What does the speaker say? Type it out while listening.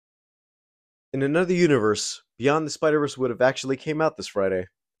In another universe, Beyond the Spider-Verse would have actually came out this Friday,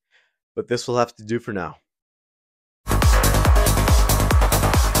 but this will have to do for now.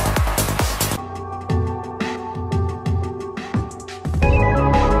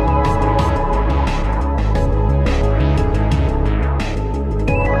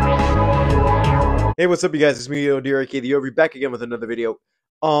 Hey, what's up, you guys? It's me, ODRK, the Overy, back again with another video.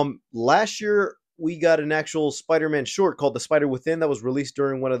 Last year we got an actual Spider-Man short called The Spider Within that was released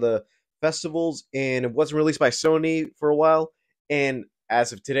during one of the festivals, and it wasn't released by Sony for a while. And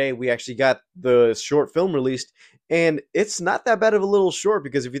as of today, we actually got the short film released, and it's not that bad of a little short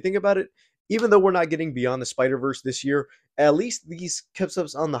because if you think about it, even though we're not getting Beyond the Spider-Verse this year, at least these kept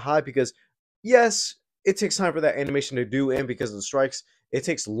us on the high because, yes, it takes time for that animation to do, and because of the strikes it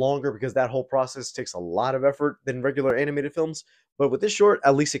takes longer because that whole process takes a lot of effort than regular animated films. But with this short,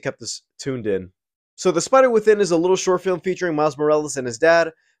 at least it kept us tuned in. So The Spider Within is a little short film featuring Miles Morales and his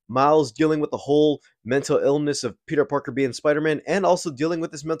dad. Miles dealing with the whole mental illness of Peter Parker being Spider-Man and also dealing with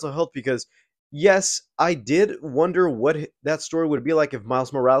his mental health because, yes, I did wonder what that story would be like if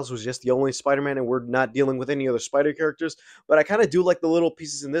Miles Morales was just the only Spider-Man and we're not dealing with any other Spider characters. But I kind of do like the little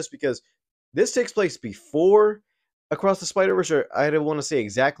pieces in this because this takes place before Across the Spider-Verse, or I don't want to say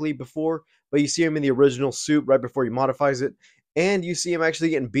exactly before, but you see him in the original suit right before he modifies it, and you see him actually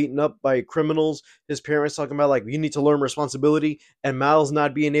getting beaten up by criminals. His parents talking about, like, you need to learn responsibility, and Miles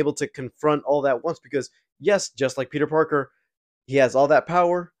not being able to confront all that at once because, yes, just like Peter Parker, he has all that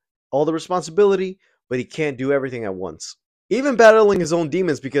power, all the responsibility, but he can't do everything at once. Even battling his own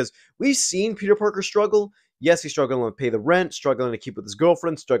demons, because we've seen Peter Parker struggle. Yes, he's struggling to pay the rent, struggling to keep with his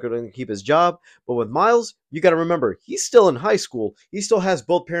girlfriend, struggling to keep his job. But with Miles, you got to remember, he's still in high school. He still has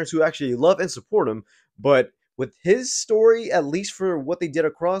both parents who actually love and support him. But with his story, at least for what they did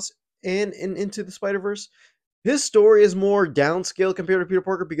across and Into the Spider-Verse, his story is more downscale compared to Peter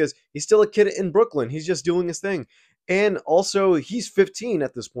Parker because he's still a kid in Brooklyn. He's just doing his thing. And also, he's 15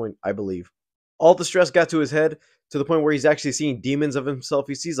 at this point, I believe. All the stress got to his head to the point where he's actually seeing demons of himself.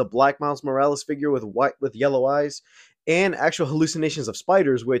 He sees a black Miles Morales figure with yellow eyes and actual hallucinations of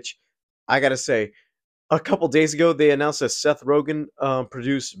spiders, which I gotta say, a couple days ago they announced a Seth Rogen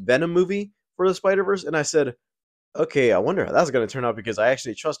produced Venom movie for the Spider-Verse, and I said, okay, I wonder how that's gonna turn out because I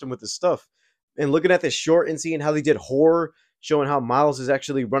actually trust him with this stuff. And looking at this short and seeing how they did horror, showing how Miles is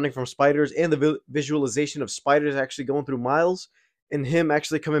actually running from spiders and the visualization of spiders actually going through Miles and him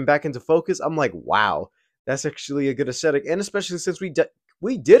actually coming back into focus, I'm like, wow, that's actually a good aesthetic. And especially since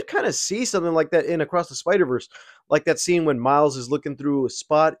we did kind of see something like that in Across the Spider-Verse, like that scene when Miles is looking through a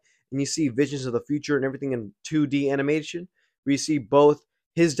spot and you see visions of the future and everything in 2D animation, where you see both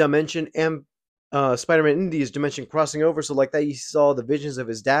his dimension and Spider-Man India's dimension crossing over. So like that, you saw the visions of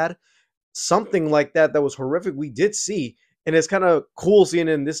his dad. Something like that that was horrific we did see, and it's kind of cool seeing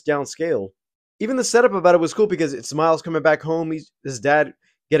it in this downscale. Even the setup about it was cool because it's Miles coming back home. His dad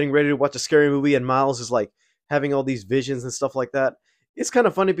getting ready to watch a scary movie, and Miles is like having all these visions and stuff like that. It's kind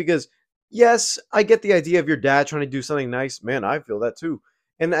of funny because, yes, I get the idea of your dad trying to do something nice. Man, I feel that too.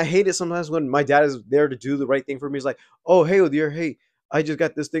 And I hate it sometimes when my dad is there to do the right thing for me. He's like, oh, hey, dear, hey, I just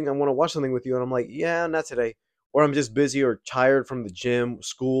got this thing. I want to watch something with you. And I'm like, yeah, not today. Or I'm just busy or tired from the gym,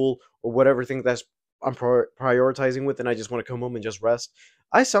 school, or whatever thing that's I'm prioritizing with, and I just want to come home and just rest.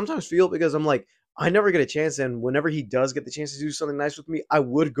 I sometimes feel because I'm like, I never get a chance, and whenever he does get the chance to do something nice with me, I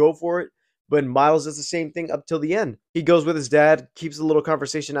would go for it. But Miles does the same thing up till the end. He goes with his dad, keeps a little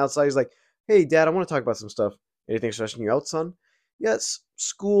conversation outside. He's like, hey, Dad, I want to talk about some stuff. Anything stressing you out, son? Yes,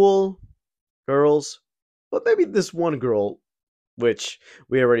 school, girls, but maybe this one girl, which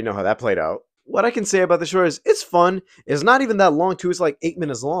we already know how that played out. What I can say about the show is it's fun. It's not even that long, too. It's like 8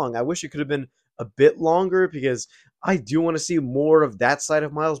 minutes long. I wish it could have been a bit longer because I do want to see more of that side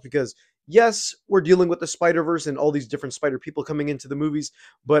of Miles because, yes, we're dealing with the Spider-Verse and all these different spider people coming into the movies,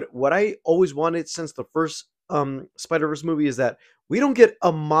 but what I always wanted since the first Spider-Verse movie is that we don't get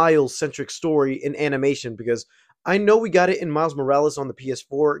a Miles-centric story in animation because I know we got it in Miles Morales on the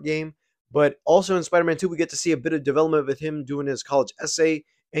PS4 game, but also in Spider-Man 2, we get to see a bit of development with him doing his college essay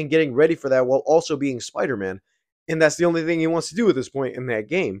and getting ready for that while also being Spider-Man. And that's the only thing he wants to do at this point in that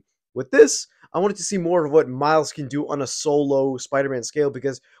game. With this, I wanted to see more of what Miles can do on a solo Spider-Man scale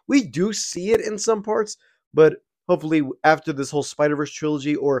because we do see it in some parts, but hopefully after this whole Spider-Verse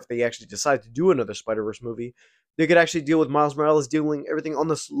trilogy, or if they actually decide to do another Spider-Verse movie, they could actually deal with Miles Morales doing everything on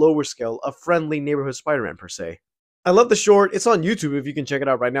the lower scale, a friendly neighborhood Spider-Man per se. I love the short. It's on YouTube if you can check it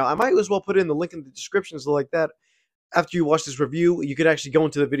out right now. I might as well put in the link in the description so like that. After you watch this review, you could actually go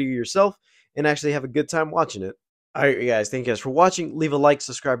into the video yourself and actually have a good time watching it. Alright, you guys, thank you guys for watching. Leave a like,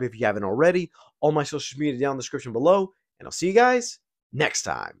 subscribe if you haven't already. All my social media down in the description below. And I'll see you guys next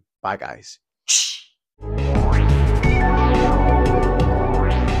time. Bye, guys.